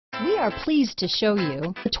We are pleased to show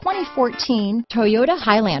you the 2014 Toyota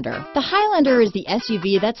Highlander. The Highlander is the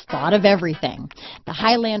SUV that's thought of everything. The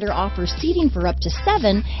Highlander offers seating for up to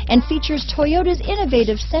 7 and features Toyota's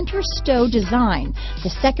innovative center stow design.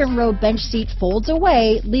 The second row bench seat folds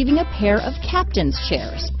away, leaving a pair of captain's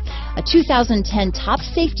chairs. A 2010 top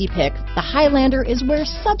safety pick, the Highlander is where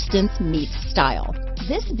substance meets style.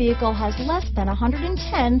 This vehicle has less than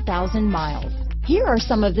 110,000 miles. Here are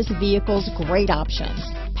some of this vehicle's great options: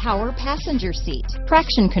 power passenger seat,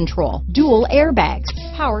 traction control, dual airbags,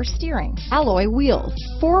 power steering, alloy wheels,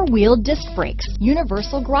 4-wheel disc brakes,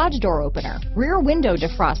 universal garage door opener, rear window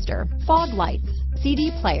defroster, fog lights,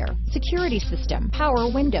 CD player, security system,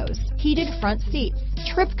 power windows, heated front seats,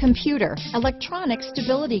 trip computer, electronic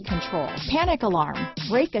stability control, panic alarm,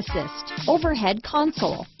 brake assist, overhead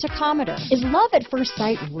console, tachometer. Is love at first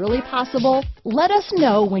sight really possible? Let us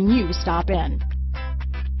know when you stop in.